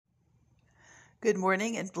Good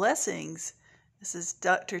morning and blessings. This is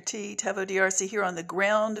Dr. T, Tavo DRC, here on the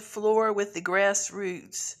ground floor with the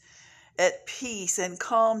grassroots, at peace and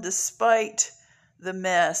calm despite the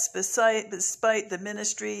mess, despite the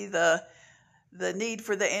ministry, the need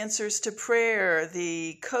for the answers to prayer,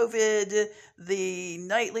 the COVID, the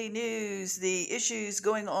nightly news, the issues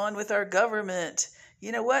going on with our government.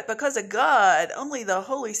 You know what? Because of God, only the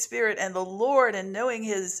Holy Spirit and the Lord, and knowing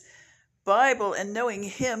His Bible and knowing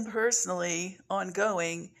Him personally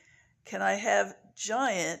ongoing, can I have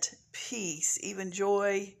giant peace, even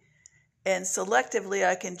joy, and selectively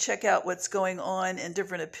I can check out what's going on in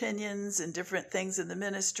different opinions and different things in the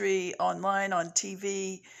ministry, online, on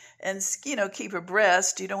TV, and keep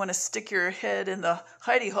abreast. You don't want to stick your head in the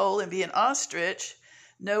hidey hole and be an ostrich,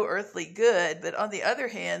 no earthly good. But on the other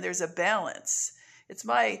hand, there's a balance. It's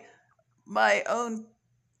my own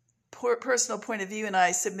personal point of view, and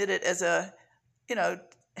I submit it as a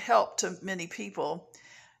help to many people.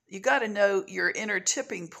 You got to know your inner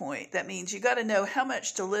tipping point. That means you got to know how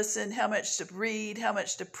much to listen, how much to read, how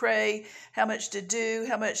much to pray, how much to do,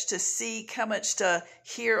 how much to seek, how much to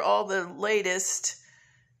hear all the latest,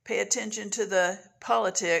 pay attention to the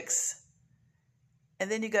politics. And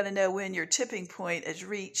then you got to know when your tipping point is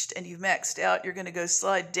reached and you've maxed out, you're going to go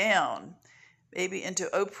slide down, maybe into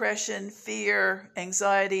oppression, fear,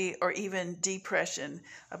 anxiety, or even depression.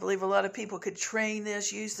 I believe a lot of people could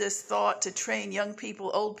use this thought to train young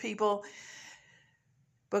people, old people,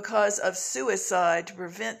 because of suicide, to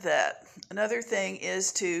prevent that. Another thing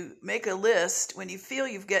is to make a list when you feel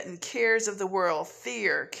you've gotten cares of the world,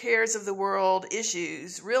 fear, cares of the world,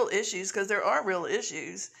 issues, real issues, because there are real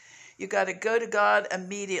issues. You got to go to God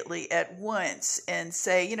immediately at once and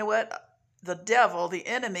say, you know what? The devil, the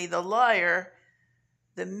enemy, the liar,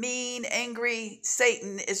 the mean, angry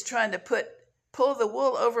Satan is trying to pull the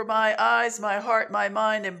wool over my eyes, my heart, my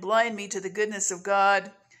mind, and blind me to the goodness of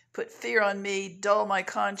God, put fear on me, dull my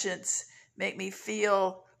conscience, make me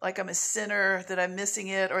feel like I'm a sinner, that I'm missing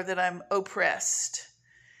it, or that I'm oppressed.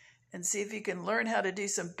 And see if you can learn how to do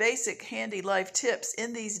some basic handy life tips.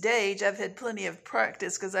 In these days, I've had plenty of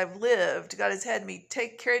practice because I've lived. God has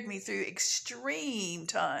carried me through extreme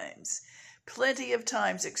times. Plenty of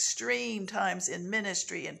times, extreme times in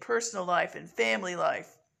ministry and personal life and family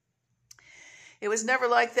life. It was never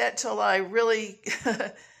like that till I really,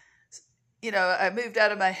 I moved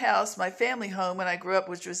out of my house, my family home when I grew up,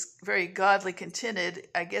 which was very godly contented.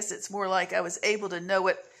 I guess it's more like I was able to know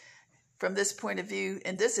what, from this point of view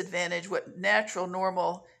and disadvantage, what natural,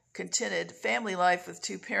 normal, contented family life with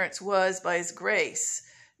two parents was by His grace.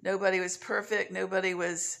 Nobody was perfect. Nobody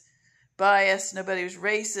was biased, nobody was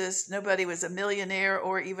racist, nobody was a millionaire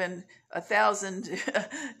or even 1,000,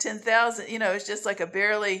 10,000, it's just like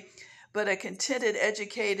but a contented,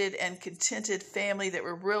 educated, and contented family that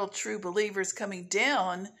were real true believers, coming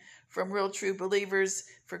down from real true believers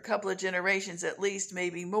for a couple of generations at least,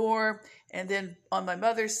 maybe more. And then on my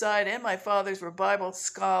mother's side and my father's were Bible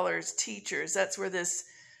scholars, teachers. That's where this,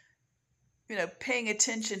 paying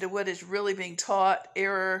attention to what is really being taught,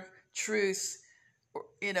 error, truth,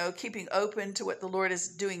 keeping open to what the Lord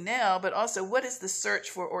is doing now, but also what is the search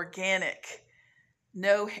for organic,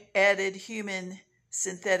 no added human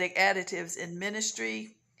synthetic additives in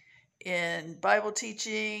ministry, in Bible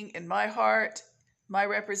teaching, in my heart, my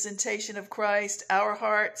representation of Christ, our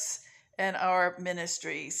hearts, and our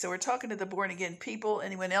ministry. So we're talking to the born again people.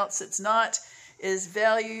 Anyone else that's not is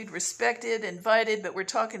valued, respected, invited, but we're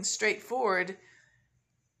talking straightforward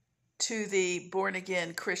to the born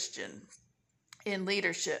again Christian in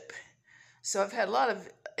leadership. So I've had a lot of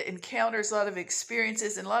encounters, a lot of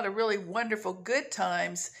experiences, and a lot of really wonderful good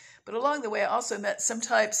times. But along the way, I also met some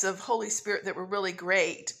types of Holy Spirit that were really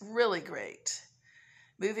great,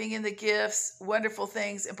 moving in the gifts, wonderful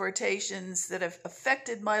things, impartations that have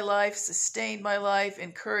affected my life, sustained my life,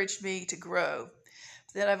 encouraged me to grow.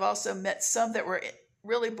 Then I've also met some that were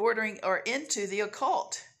really bordering or into the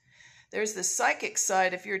occult. There's the psychic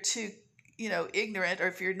side if you're too ignorant, or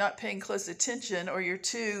if you're not paying close attention, or you're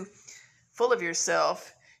too full of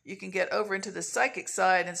yourself, you can get over into the psychic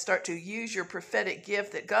side and start to use your prophetic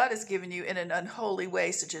gift that God has given you in an unholy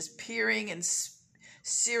way, such as peering and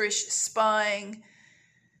seerish spying.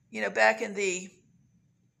 Back in the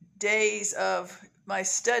days of my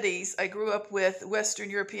studies, I grew up with Western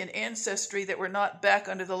European ancestry that were not back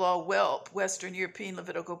under the law whelp, Western European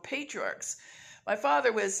Levitical patriarchs. My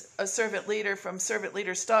father was a servant leader from servant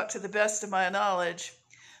leader stock to the best of my knowledge,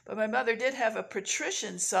 but my mother did have a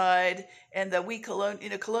patrician side and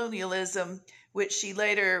the colonialism, which she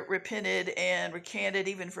later repented and recanted,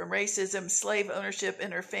 even from racism, slave ownership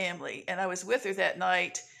in her family. And I was with her that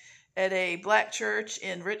night at a black church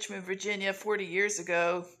in Richmond, Virginia 40 years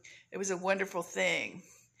ago. It was a wonderful thing.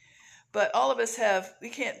 But all of us we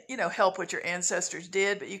can't, help what your ancestors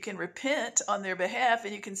did, but you can repent on their behalf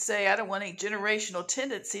and you can say, I don't want any generational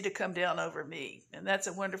tendency to come down over me. And that's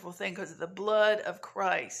a wonderful thing because of the blood of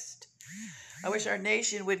Christ. I wish our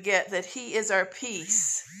nation would get that he is our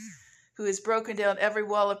peace, who has broken down every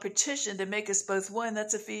wall of partition to make us both one.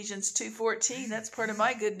 That's Ephesians 2:14. That's part of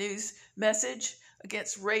my good news message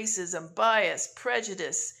against racism, bias,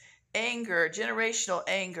 prejudice, anger, generational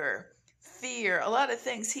anger, fear, a lot of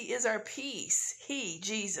things. He is our peace. He,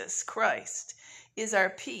 Jesus Christ, is our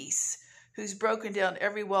peace, who's broken down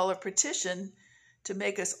every wall of partition to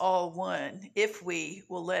make us all one, if we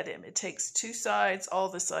will let him. It takes two sides, all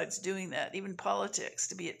the sides doing that, even politics,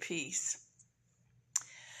 to be at peace.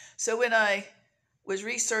 So when I was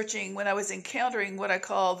researching, when I was encountering what I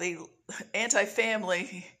call the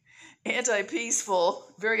anti-family,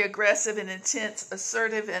 anti-peaceful, very aggressive and intense,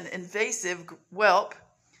 assertive and invasive whelp,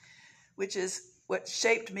 which is what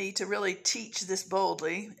shaped me to really teach this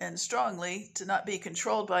boldly and strongly, to not be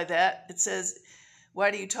controlled by that. It says,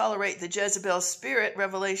 why do you tolerate the Jezebel spirit?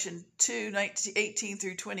 Revelation 2:18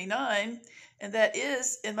 through 29. And that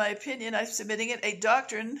is, in my opinion, I'm submitting it, a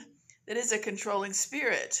doctrine that is a controlling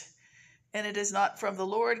spirit. And it is not from the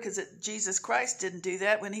Lord, because Jesus Christ didn't do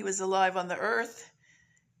that when he was alive on the earth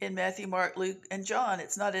in Matthew, Mark, Luke, and John.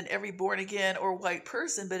 It's not in every born again or white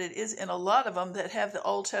person, but it is in a lot of them that have the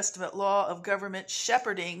Old Testament law of government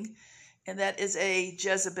shepherding. And that is a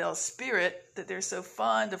Jezebel spirit that they're so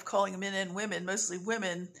fond of calling men and women, mostly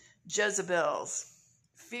women, Jezebels.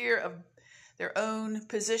 Fear of their own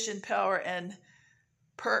position, power, and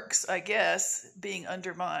perks, I guess, being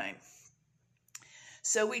undermined.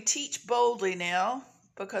 So we teach boldly now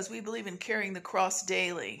because we believe in carrying the cross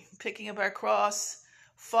daily, picking up our cross,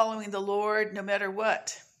 following the Lord no matter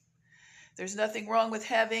what. There's nothing wrong with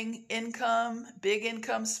having income, big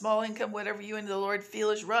income, small income, whatever you and the Lord feel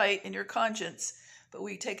is right in your conscience. But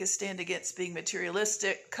we take a stand against being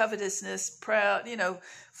materialistic, covetousness, proud,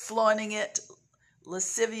 flaunting it,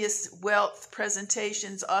 lascivious wealth,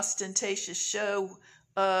 presentations, ostentatious show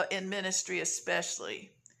in ministry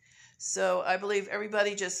especially. So I believe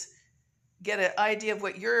everybody just get an idea of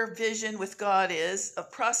what your vision with God is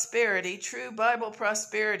of prosperity, true Bible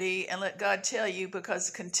prosperity, and let God tell you, because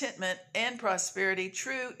contentment and prosperity,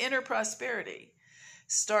 true inner prosperity,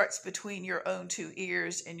 starts between your own two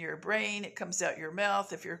ears in your brain. It comes out your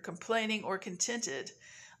mouth if you're complaining or contented.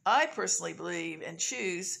 I personally believe and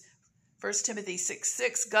choose 1 Timothy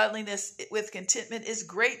 6:6, godliness with contentment is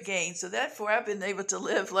great gain. So therefore I've been able to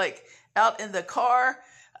live like out in the car.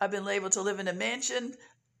 I've been able to live in a mansion,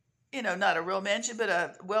 not a real mansion, but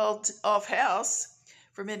a well-off house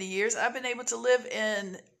for many years. I've been able to live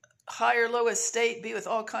in high or low estate, be with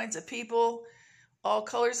all kinds of people, all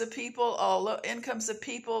colors of people, all low incomes of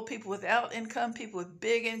people, people without income, people with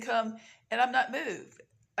big income, and I'm not moved.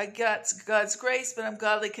 I got God's grace, but I'm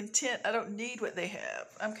godly content. I don't need what they have.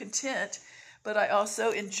 I'm content, but I also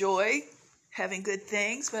enjoy having good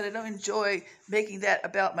things, but I don't enjoy making that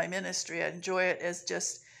about my ministry. I enjoy it as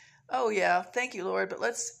just, oh yeah, thank you, Lord, but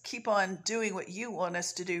let's keep on doing what you want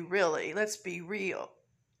us to do, really. Let's be real.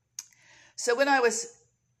 So when I was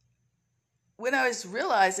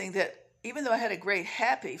realizing that even though I had a great,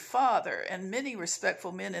 happy father and many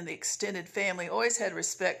respectful men in the extended family, always had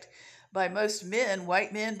respect by most men,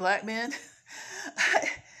 white men, black men,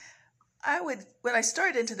 when I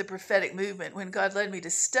started into the prophetic movement, when God led me to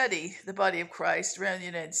study the body of Christ around the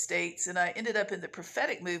United States, and I ended up in the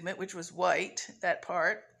prophetic movement, which was white, that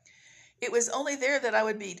part, it was only there that I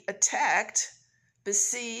would be attacked,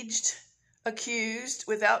 besieged, accused,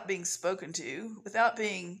 without being spoken to, without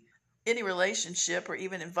being any relationship or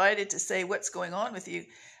even invited to say what's going on with you.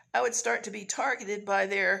 I would start to be targeted by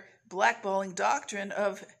their blackballing doctrine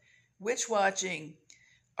of witch watching.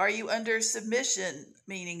 Are you under submission,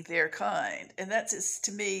 meaning their kind? And that's,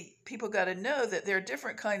 to me, people got to know that there are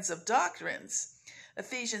different kinds of doctrines.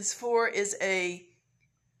 Ephesians 4 is a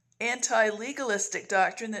anti-legalistic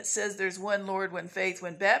doctrine that says there's one Lord, one faith,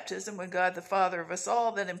 one baptism, one God, the Father of us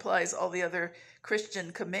all. That implies all the other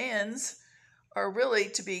Christian commands are really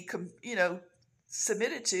to be,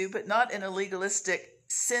 submitted to, but not in a legalistic,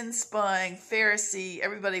 sin-spying, Pharisee,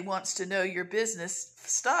 everybody wants to know your business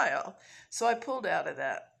style. So I pulled out of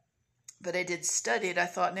that. But I did study it. I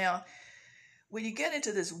thought, now, when you get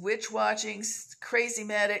into this witch-watching,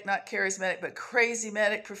 crazy-matic, not charismatic, but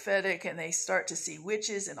crazy-matic prophetic, and they start to see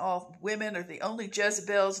witches and all women are the only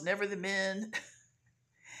Jezebels, never the men,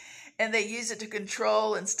 and they use it to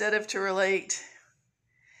control instead of to relate,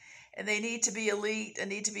 and they need to be elite and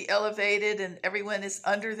need to be elevated and everyone is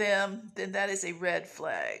under them, then that is a red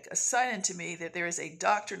flag, a sign unto me that there is a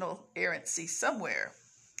doctrinal errancy somewhere.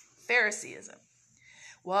 Phariseeism.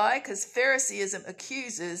 Why? Because Phariseeism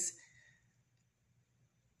accuses.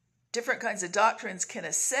 Different kinds of doctrines can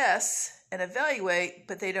assess and evaluate,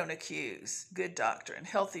 but they don't accuse. Good doctrine,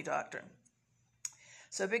 healthy doctrine.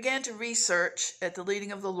 So I began to research, at the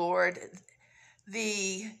leading of the Lord,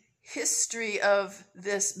 the history of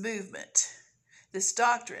this movement, this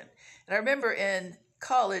doctrine. And I remember in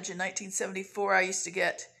college in 1974, I used to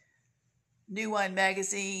get New Wine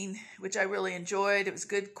magazine, which I really enjoyed. It was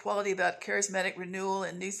good quality about charismatic renewal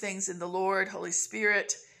and new things in the Lord, Holy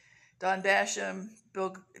Spirit, Don Basham,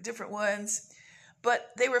 Bill, different ones.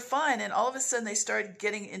 But they were fine, and all of a sudden they started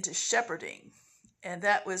getting into shepherding. And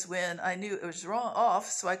that was when I knew it was off,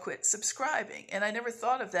 so I quit subscribing. And I never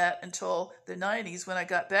thought of that until the 90s when I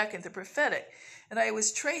got back into prophetic. And I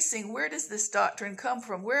was tracing, where does this doctrine come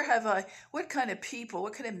from? What kind of people,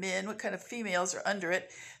 what kind of men, what kind of females are under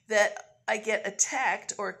it that I get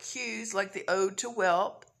attacked or accused, like the Ode to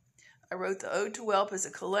Whelp. I wrote the Ode to Whelp as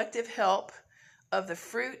a collective help of the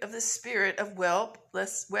fruit of the spirit of Whelp,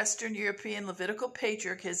 Western European Levitical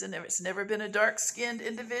patriarchism. It's never been a dark-skinned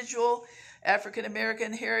individual,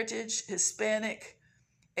 African-American heritage, Hispanic,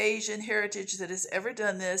 Asian heritage that has ever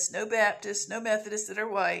done this. No Baptists, no Methodists that are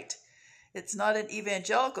white. It's not an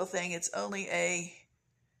evangelical thing. It's only a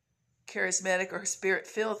charismatic or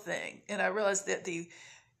spirit-filled thing. And I realized that the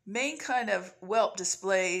main kind of whelp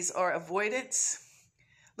displays are avoidance,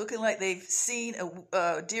 looking like they've seen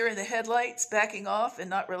a deer in the headlights, backing off and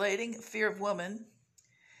not relating, fear of woman.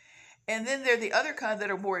 And then there are the other kind that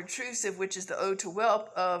are more intrusive, which is the Ode to Whelp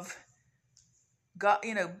of God,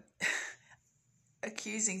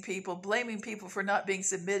 accusing people, blaming people for not being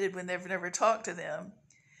submitted when they've never talked to them,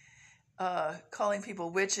 calling people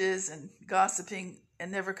witches and gossiping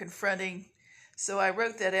and never confronting. So I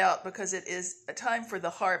wrote that out because it is a time for the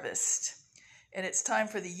harvest, and it's time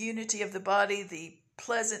for the unity of the body, the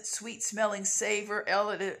pleasant, sweet-smelling savor.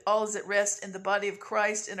 All is at rest in the body of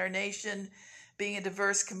Christ in our nation, being a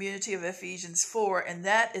diverse community of Ephesians 4, and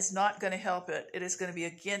that is not going to help it. It is going to be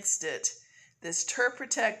against it. This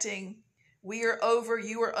protecting, we are over,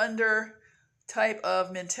 you are under type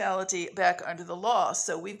of mentality back under the law.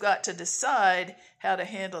 So we've got to decide how to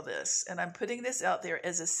handle this. And I'm putting this out there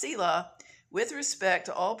as a Selah with respect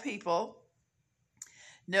to all people.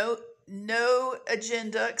 No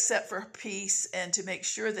agenda except for peace, and to make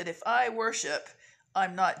sure that if I worship,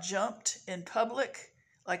 I'm not jumped in public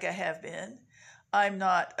like I have been. I'm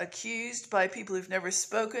not accused by people who've never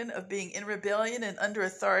spoken of being in rebellion and under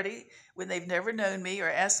authority when they've never known me or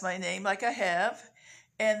asked my name like I have.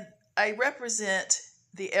 And I represent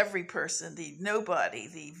the every person, the nobody,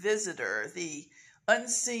 the visitor, the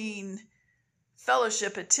unseen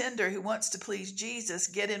fellowship attender who wants to please Jesus,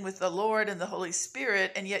 get in with the Lord and the Holy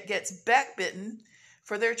Spirit, and yet gets backbitten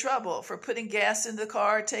for their trouble, for putting gas in the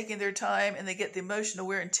car, taking their time, and they get the emotional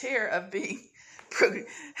wear and tear of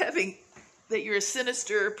having that you're a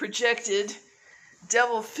sinister, projected,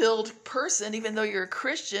 devil-filled person, even though you're a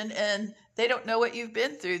Christian, and they don't know what you've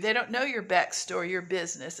been through. They don't know your backstory, your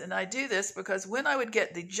business. And I do this because when I would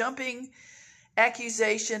get the jumping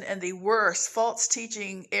accusation and the worst false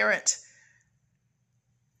teaching, errant,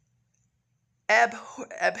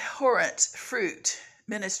 abhorrent fruit,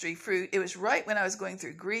 ministry fruit, it was right when I was going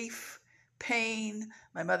through grief, pain,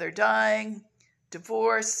 my mother dying,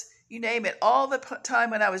 divorce, you name it, all the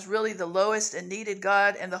time when I was really the lowest and needed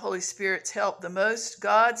God and the Holy Spirit's help the most.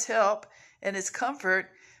 God's help and his comfort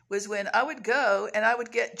was when I would go and I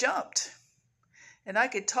would get jumped. And I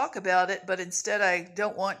could talk about it, but instead I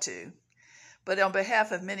don't want to. But on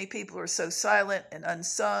behalf of many people who are so silent and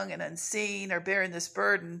unsung and unseen or bearing this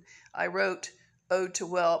burden, I wrote Ode to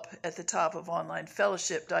Whelp at the top of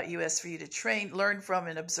onlinefellowship.us for you to train, learn from,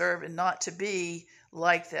 and observe, and not to be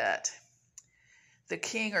like that. The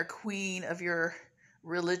king or queen of your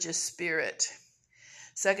religious spirit.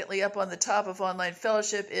 Secondly, up on the top of Online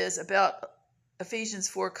Fellowship is about Ephesians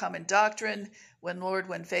 4 common doctrine, one Lord,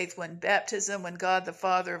 one faith, one baptism, one God the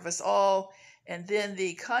Father of us all, and then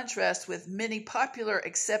the contrast with many popular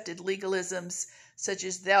accepted legalisms such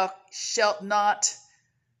as thou shalt not,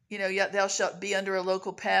 thou shalt be under a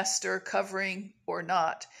local pastor covering or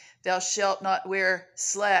not, thou shalt not wear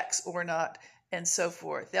slacks or not, and so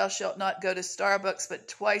forth. Thou shalt not go to Starbucks but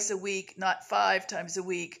twice a week, not 5 times a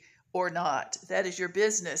week, or not. That is your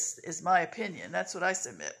business, is my opinion. That's what I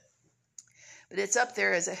submit. But it's up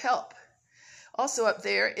there as a help. Also up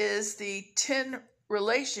there is the 10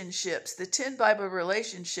 relationships, the 10 Bible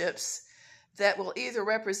relationships that will either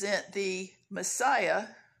represent the Messiah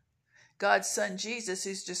God's son Jesus,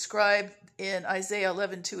 who's described in Isaiah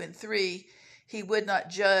 11:2-3, he would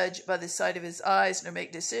not judge by the sight of his eyes nor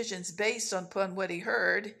make decisions based upon what he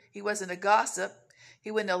heard. He wasn't a gossip.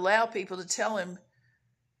 He wouldn't allow people to tell him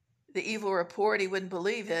the evil report. He wouldn't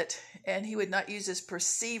believe it. And he would not use his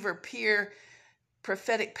perceiver peer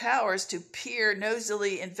prophetic powers to peer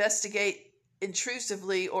nosily investigate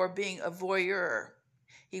intrusively or being a voyeur.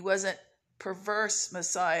 He wasn't perverse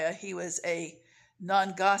Messiah. He was a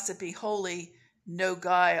non-gossipy, holy, no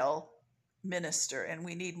guile minister, and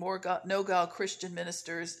we need more no guile Christian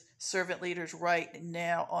ministers, servant leaders right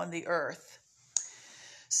now on the earth.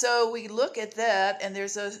 So we look at that, and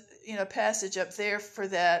there's a passage up there for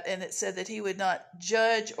that, and it said that he would not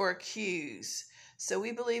judge or accuse. So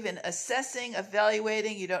we believe in assessing,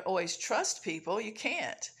 evaluating. You don't always trust people, you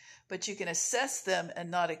can't, but you can assess them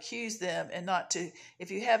and not accuse them, and not to,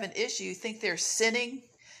 if you have an issue, you think they're sinning,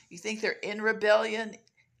 you think they're in rebellion,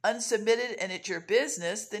 unsubmitted, and it's your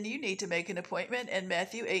business, then you need to make an appointment. And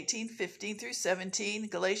Matthew 18:15-17,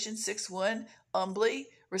 Galatians 6:1, humbly,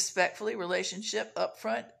 respectfully, relationship,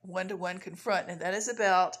 upfront, one-to-one confront. And that is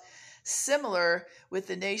about similar with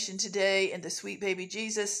the nation today and the sweet baby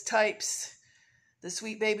Jesus types. The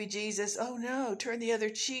sweet baby Jesus, oh no, turn the other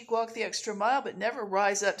cheek, walk the extra mile, but never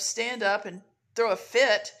rise up, stand up, and throw a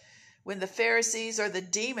fit when the Pharisees or the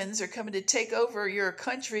demons are coming to take over your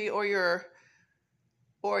country or your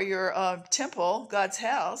temple, God's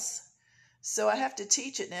house. So I have to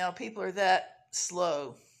teach it now. People are that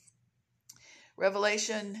slow.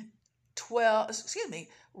 Revelation 2,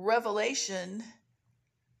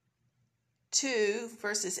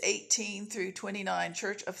 verses 18-29,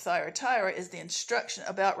 Church of Thyatira, is the instruction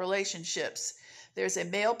about relationships. There's a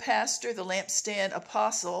male pastor, the lampstand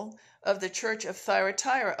apostle of the Church of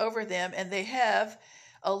Thyatira, over them, and they have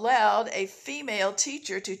allowed a female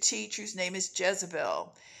teacher to teach whose name is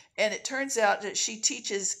Jezebel. And it turns out that she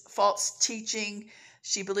teaches false teaching.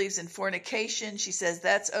 She believes in fornication. She says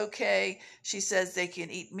that's okay. She says they can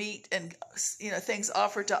eat meat and things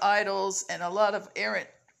offered to idols, and a lot of errant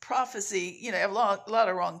prophecy, a lot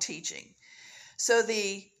of wrong teaching. So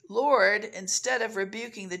the Lord, instead of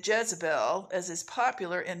rebuking the Jezebel, as is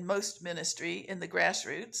popular in most ministry in the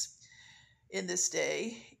grassroots in this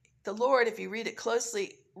day, the Lord, if you read it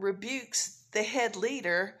closely, rebukes the head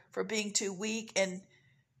leader for being too weak and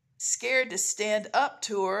scared to stand up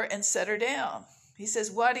to her and set her down. He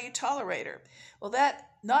says, why do you tolerate her? Well, that,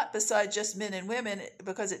 not besides just men and women,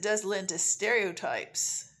 because it does lend to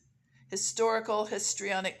stereotypes, historical,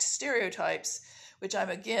 histrionic stereotypes, which I'm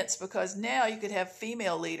against, because now you could have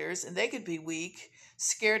female leaders and they could be weak,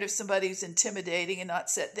 scared if somebody's intimidating and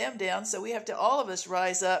not set them down. So we have to, all of us,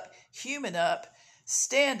 rise up, human up,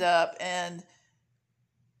 stand up, and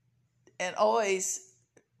always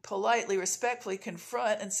politely, respectfully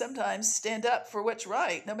confront, and sometimes stand up for what's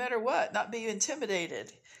right, no matter what, not be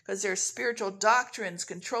intimidated, because there are spiritual doctrines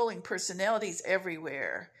controlling personalities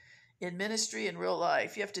everywhere, in ministry and real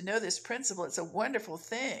life. You have to know this principle. It's a wonderful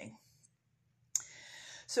thing.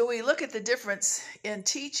 So we look at the difference in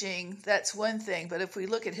teaching, that's one thing, but if we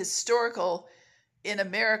look at historical in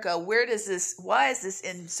America, why is this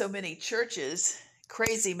in so many churches,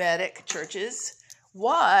 crazy-matic churches?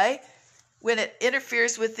 Why, when it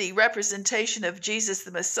interferes with the representation of Jesus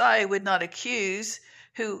the Messiah, would not accuse,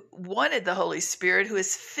 who wanted the Holy Spirit, who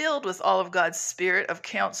is filled with all of God's Spirit of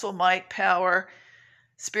counsel, might, power,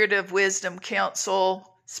 Spirit of wisdom,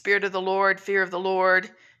 counsel, Spirit of the Lord, fear of the Lord,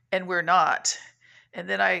 and we're not. And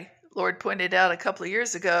then Lord pointed out a couple of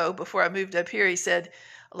years ago, before I moved up here, he said,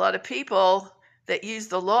 a lot of people that use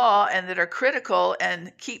the law and that are critical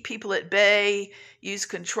and keep people at bay, use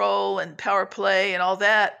control and power play and all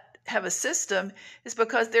that, have a system, is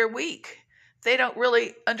because they're weak. They don't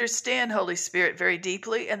really understand Holy Spirit very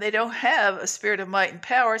deeply, and they don't have a spirit of might and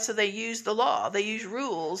power, so they use the law. They use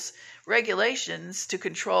rules, regulations to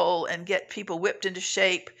control and get people whipped into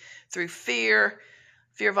shape through fear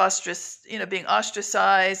of being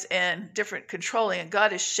ostracized and different controlling. And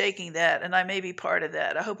God is shaking that, and I may be part of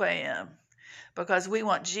that. I hope I am, because we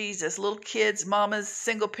want Jesus. Little kids, mamas,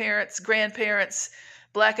 single parents, grandparents,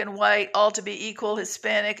 black and white, all to be equal,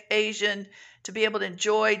 Hispanic, Asian, to be able to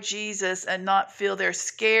enjoy Jesus and not feel they're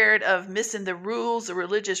scared of missing the rules, the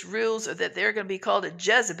religious rules, or that they're going to be called a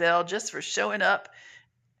Jezebel just for showing up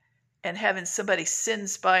and having somebody sin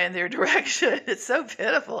spy in their direction. It's so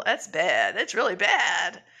pitiful. That's bad. That's really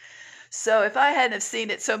bad. So if I hadn't have seen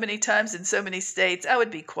it so many times in so many states, I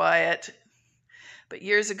would be quiet. But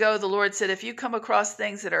years ago, the Lord said, if you come across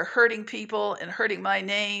things that are hurting people and hurting my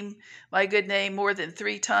name, my good name, more than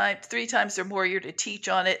three times or more, you're to teach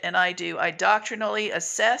on it. And I do. I doctrinally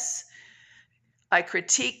assess. I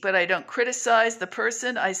critique, but I don't criticize the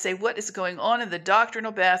person. I say what is going on in the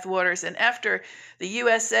doctrinal bathwaters. And after the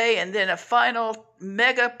USA and then a final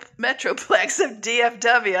mega metroplex of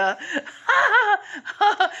DFW,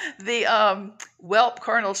 the Whelp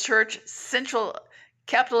Carnal Church, Central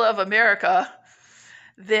Capital of America,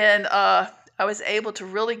 then I was able to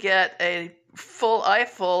really get a full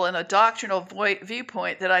eyeful and a doctrinal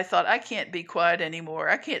viewpoint that I thought, I can't be quiet anymore.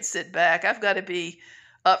 I can't sit back. I've got to be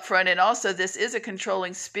up front. And also, this is a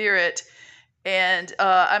controlling spirit, and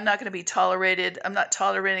I'm not going to be tolerated. I'm not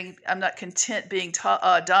content being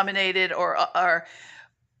dominated or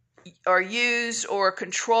used or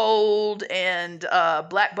controlled and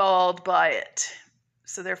blackballed by it.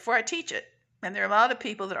 So therefore, I teach it. And there are a lot of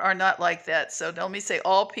people that are not like that. So don't let me say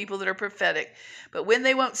all people that are prophetic. But when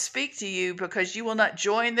they won't speak to you because you will not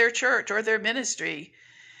join their church or their ministry,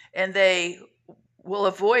 and they will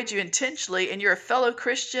avoid you intentionally, and you're a fellow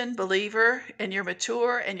Christian believer, and you're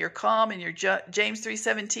mature, and you're calm, and you're James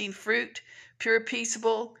 3:17 fruit, pure,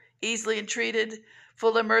 peaceable, easily entreated,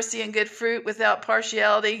 full of mercy and good fruit, without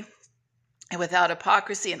partiality and without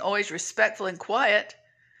hypocrisy, and always respectful and quiet.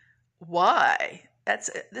 Why?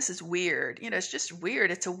 This is weird. It's just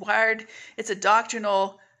weird. It's a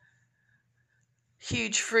doctrinal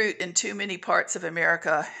huge fruit in too many parts of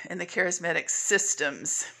America in the charismatic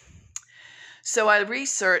systems. So I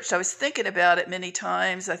researched. I was thinking about it many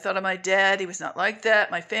times. I thought of my dad. He was not like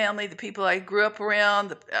that. My family, the people I grew up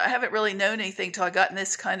around. I haven't really known anything till I got in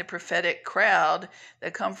this kind of prophetic crowd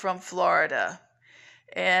that come from Florida.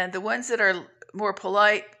 And the ones that are more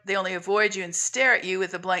polite, they only avoid you and stare at you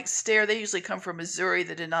with a blank stare. They usually come from Missouri,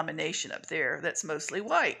 the denomination up there that's mostly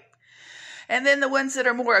white. And then the ones that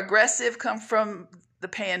are more aggressive come from the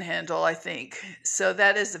Panhandle, I think. So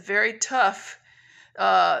that is very tough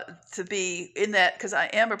to be in that, because I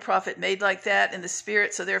am a prophet made like that in the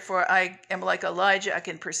spirit. So therefore, I am like Elijah. I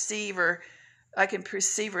can perceive or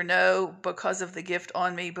know because of the gift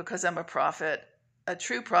on me, because I'm a prophet, a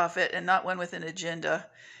true prophet, and not one with an agenda.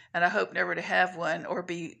 And I hope never to have one or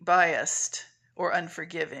be biased or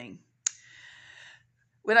unforgiving.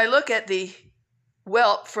 When I look at the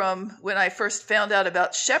whelp from when I first found out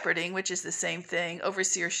about shepherding, which is the same thing,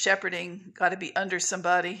 overseer shepherding, got to be under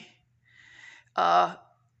somebody,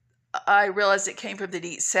 I realized it came from the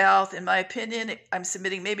Deep South. In my opinion, I'm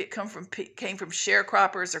submitting maybe it came from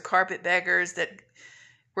sharecroppers or carpetbaggers that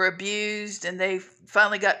were abused, and they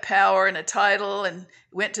finally got power and a title and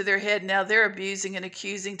went to their head. Now they're abusing and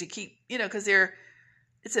accusing to keep, because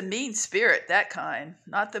it's a mean spirit, that kind.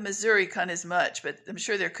 Not the Missouri kind as much, but I'm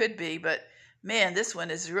sure there could be. But man, this one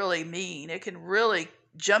is really mean. It can really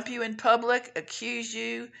jump you in public, accuse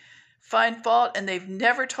you, find fault, and they've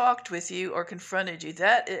never talked with you or confronted you.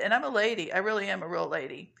 And I'm a lady. I really am a real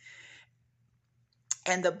lady.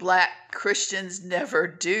 And the black Christians never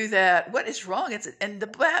do that. What is wrong? And the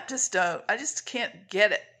Baptists don't. I just can't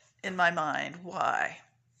get it in my mind. Why?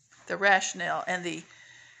 The rationale and the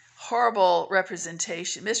horrible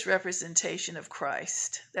misrepresentation of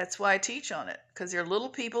Christ. That's why I teach on it, because there are little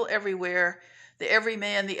people everywhere, the every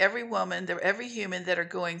man, the every woman, the every human that are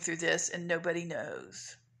going through this, and nobody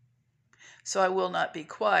knows. So I will not be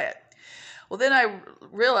quiet. Well, then I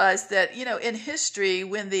realized that, in history,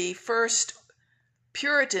 when the first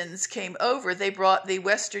Puritans came over, they brought the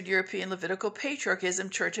Western European Levitical Patriarchism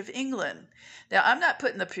Church of England. Now, I'm not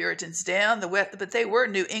putting the Puritans down, but they were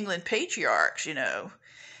New England patriarchs,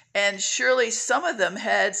 And surely some of them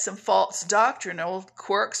had some false doctrinal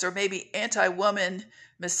quirks, or maybe anti-woman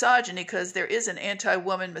misogyny, because there is an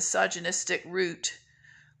anti-woman misogynistic root.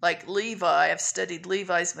 Like Levi, I've studied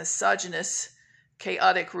Levi's misogynist,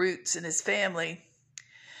 chaotic roots in his family,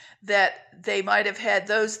 that they might have had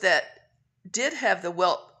those that did have the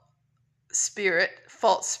whelp spirit,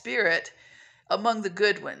 false spirit, among the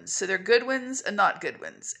good ones. So they're good ones and not good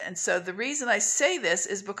ones. And so the reason I say this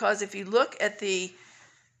is because if you look at the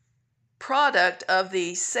product of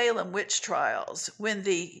the Salem witch trials, when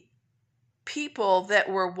the people that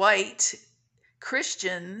were white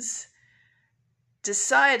Christians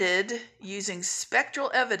decided, using spectral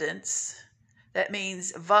evidence, that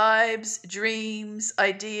means vibes, dreams,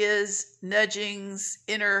 ideas, nudgings,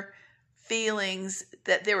 inner feelings,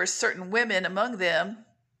 that there were certain women among them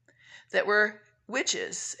that were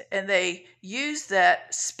witches, and they used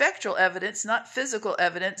that spectral evidence, not physical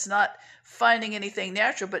evidence, not finding anything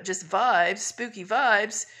natural, but just vibes, spooky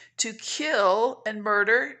vibes, to kill and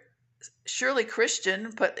murder, surely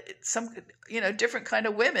Christian, but some different kind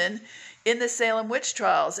of women in the Salem witch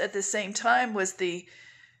trials. At the same time was the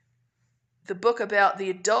book about the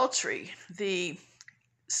adultery, the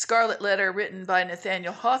Scarlet Letter, written by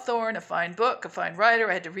Nathaniel Hawthorne, a fine book, a fine writer.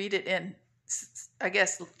 I had to read it in I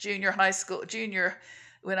guess, when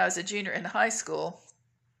I was a junior in high school.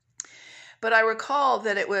 But I recall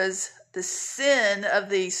that it was the sin of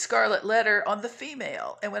the scarlet letter on the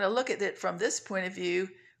female. And when I look at it from this point of view,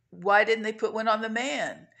 why didn't they put one on the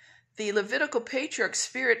man? The Levitical patriarch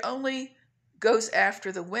spirit only goes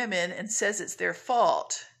after the women and says it's their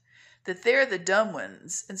fault, that they're the dumb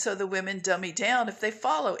ones. And so the women dummy down if they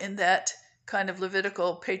follow in that kind of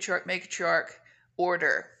Levitical patriarch matriarch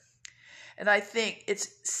order. And I think it's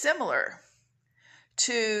similar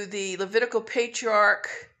to the Levitical patriarch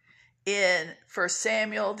in 1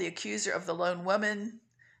 Samuel, the accuser of the lone woman,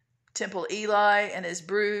 Temple Eli and his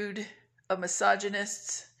brood of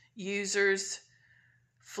misogynists, users,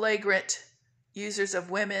 flagrant users of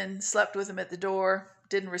women, slept with them at the door,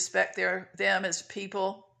 didn't respect them as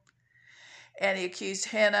people. And he accused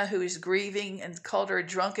Hannah, who was grieving, and called her a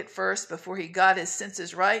drunk at first before he got his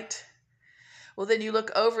senses right. Well, then you look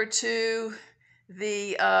over to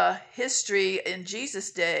the history in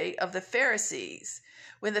Jesus' day of the Pharisees.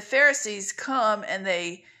 When the Pharisees come and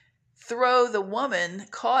they throw the woman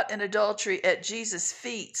caught in adultery at Jesus'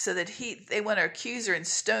 feet so that they want to accuse her and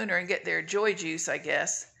stone her and get their joy juice, I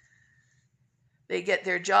guess. They get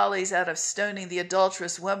their jollies out of stoning the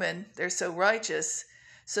adulterous woman. They're so righteous.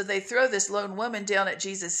 So they throw this lone woman down at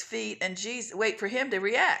Jesus' feet and wait for him to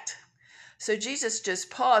react. So Jesus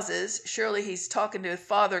just pauses. Surely he's talking to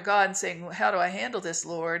Father God and saying, how do I handle this,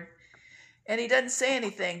 Lord? And he doesn't say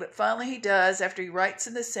anything, but finally he does after he writes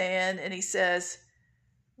in the sand and he says,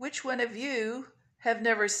 which one of you have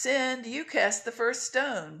never sinned? You cast the first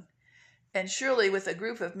stone. And surely with a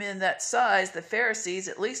group of men that size, the Pharisees,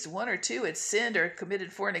 at least one or two had sinned or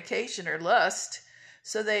committed fornication or lust.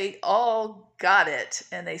 So they all got it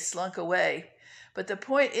and they slunk away. But the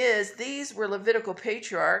point is, these were Levitical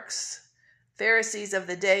patriarchs, Pharisees of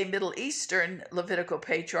the day, Middle Eastern Levitical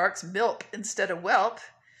patriarchs, milk instead of whelp.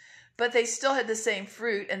 But they still had the same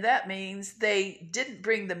fruit, and that means they didn't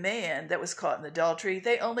bring the man that was caught in adultery.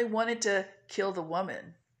 They only wanted to kill the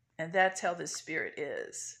woman. And that's how the spirit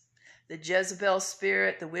is. The Jezebel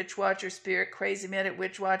spirit, the witch watcher spirit, crazy man at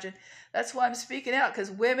witch watching. That's why I'm speaking out, because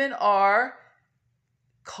women are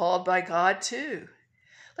called by God too.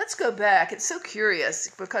 Let's go back. It's so curious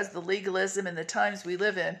because of the legalism and the times we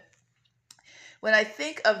live in. When I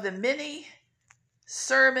think of the many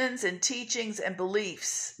sermons and teachings and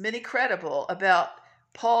beliefs, many credible, about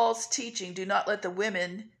Paul's teaching, do not let the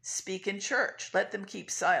women speak in church. Let them keep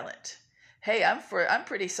silent. Hey, I'm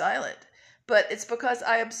pretty silent. But it's because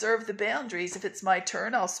I observe the boundaries. If it's my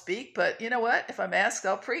turn, I'll speak. But you know what? If I'm asked,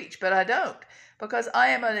 I'll preach. But I don't. Because I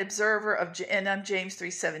am an observer and I'm James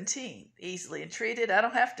 3:17. Easily entreated. I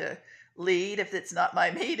don't have to lead if it's not my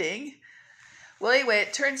meeting. Well, anyway,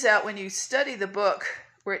 it turns out when you study the book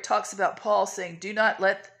where it talks about Paul saying, do not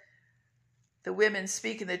let the women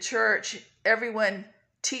speak in the church, everyone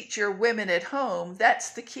teach your women at home,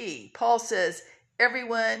 that's the key. Paul says,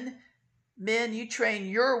 everyone, men, you train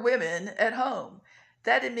your women at home.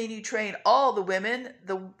 That didn't mean you train all the women.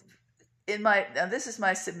 Now this is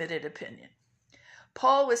my submitted opinion.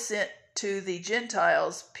 Paul was sent to the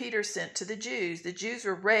Gentiles, Peter sent to the Jews. The Jews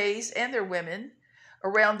were raised, and their women,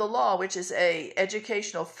 around the law, which is a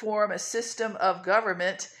educational form, a system of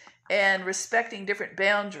government, and respecting different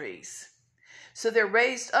boundaries. So they're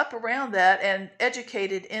raised up around that and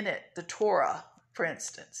educated in it, the Torah, for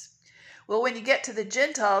instance. Well, when you get to the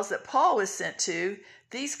Gentiles that Paul was sent to,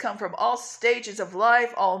 these come from all stages of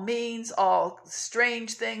life, all means, all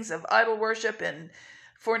strange things of idol worship and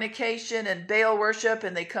fornication and Baal worship,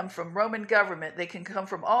 and they come from Roman government. They can come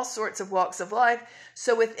from all sorts of walks of life.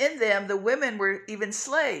 So within them, the women were even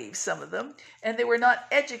slaves, some of them, and they were not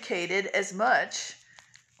educated as much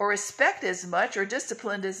or respected as much or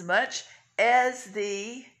disciplined as much as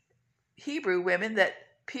the Hebrew women that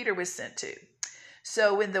Peter was sent to.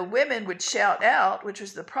 So when the women would shout out, which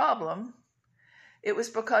was the problem, it was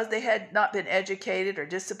because they had not been educated or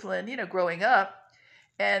disciplined, growing up.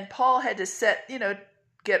 And Paul had to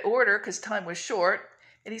get order because time was short.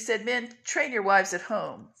 And he said, men, train your wives at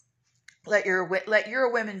home. Let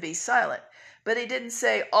your women be silent. But he didn't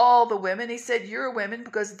say all the women. He said your women,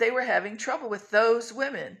 because they were having trouble with those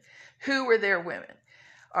women. Who were their women?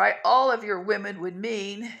 All right, all of your women would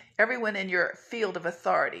mean everyone in your field of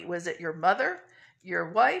authority. Was it your mother,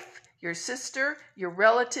 your wife, your sister, your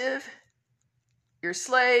relative, your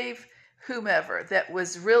slave, whomever? That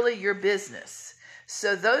was really your business.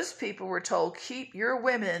 So those people were told, keep your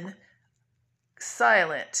women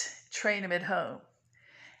silent, train them at home.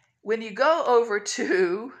 When you go over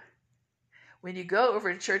to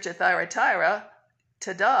church at Thyatira,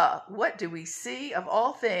 tada, what do we see? Of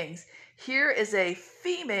all things, Here is a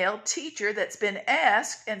female teacher that's been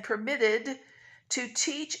asked and permitted to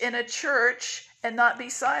teach in a church and not be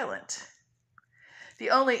silent. The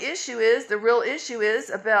real issue is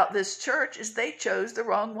about this church is they chose the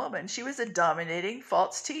wrong woman. She was a dominating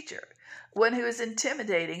false teacher, one who is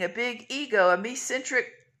intimidating, a big ego, a me-centric,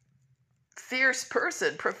 fierce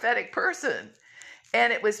person, prophetic person.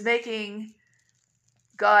 And it was making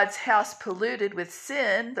God's house polluted with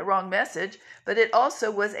sin, the wrong message, but it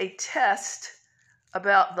also was a test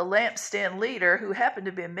about the lampstand leader, who happened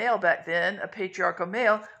to be a male back then, a patriarchal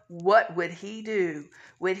male. What would he do?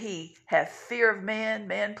 Would he have fear of man,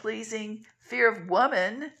 man-pleasing, fear of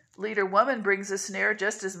woman? Leader woman brings a snare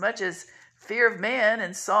just as much as fear of man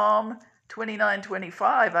in Psalm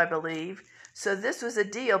 29:25, I believe. So this was a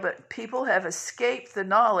deal, but people have escaped the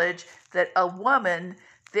knowledge that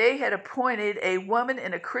they had appointed a woman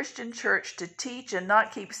in a Christian church to teach and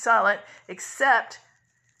not keep silent, except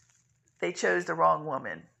they chose the wrong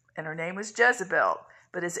woman, and her name was Jezebel.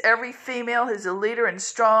 But is every female who's a leader and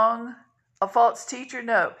strong a false teacher?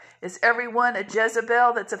 No. Is everyone a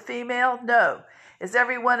Jezebel that's a female? No. Is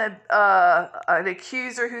everyone an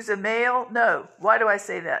accuser who's a male? No. Why do I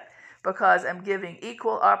say that? Because I'm giving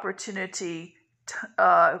equal opportunity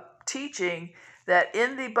teaching that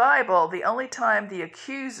in the Bible, the only time the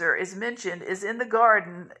accuser is mentioned is in the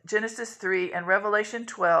garden, Genesis 3 and Revelation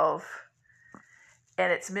 12,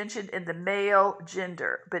 and it's mentioned in the male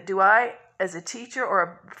gender. But do I, as a teacher or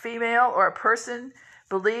a female or a person,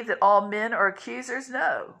 believe that all men are accusers?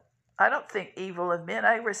 No. I don't think evil of men.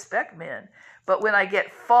 I respect men. But when I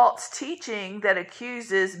get false teaching that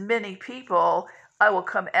accuses many people, I will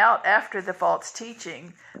come out after the false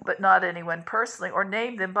teaching, but not anyone personally, or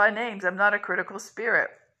name them by names. I'm not a critical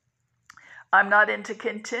spirit. I'm not into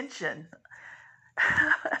contention.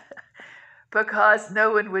 Because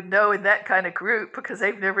no one would know in that kind of group, because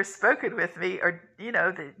they've never spoken with me, or,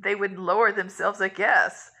 they wouldn't lower themselves, I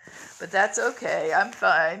guess. But that's okay. I'm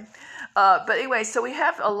fine. But anyway, so we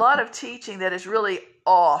have a lot of teaching that is really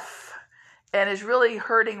off and is really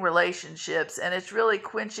hurting relationships, and it's really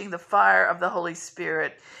quenching the fire of the Holy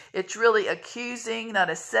Spirit. It's really accusing, not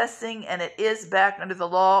assessing, and it is back under the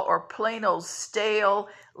law or plain old stale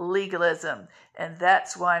legalism. And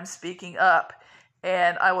that's why I'm speaking up.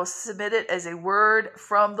 And I will submit it as a word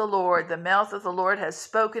from the Lord. The mouth of the Lord has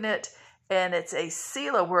spoken it, and it's a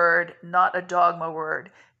Selah word, not a dogma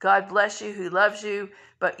word. God bless you, who loves you.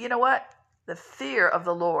 But you know what? The fear of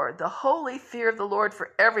the Lord, the holy fear of the Lord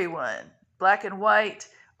for everyone, black and white,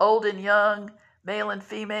 old and young, male and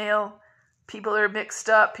female, people that are mixed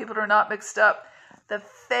up, people that are not mixed up. The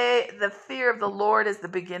fear of the Lord is the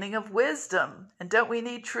beginning of wisdom. And don't we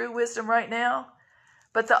need true wisdom right now?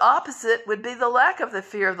 But the opposite would be the lack of the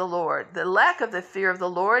fear of the Lord. The lack of the fear of the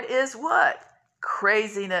Lord is what?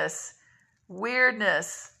 Craziness,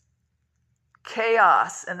 weirdness,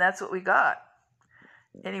 chaos, and that's what we got.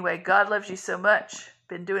 Anyway, God loves you so much.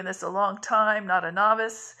 Been doing this a long time, not a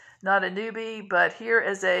novice, not a newbie, but here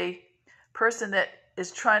is a person that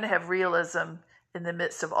is trying to have realism in the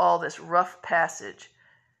midst of all this rough passage.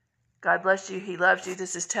 God bless you. He loves you.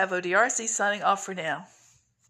 This is Tavo DRC signing off for now.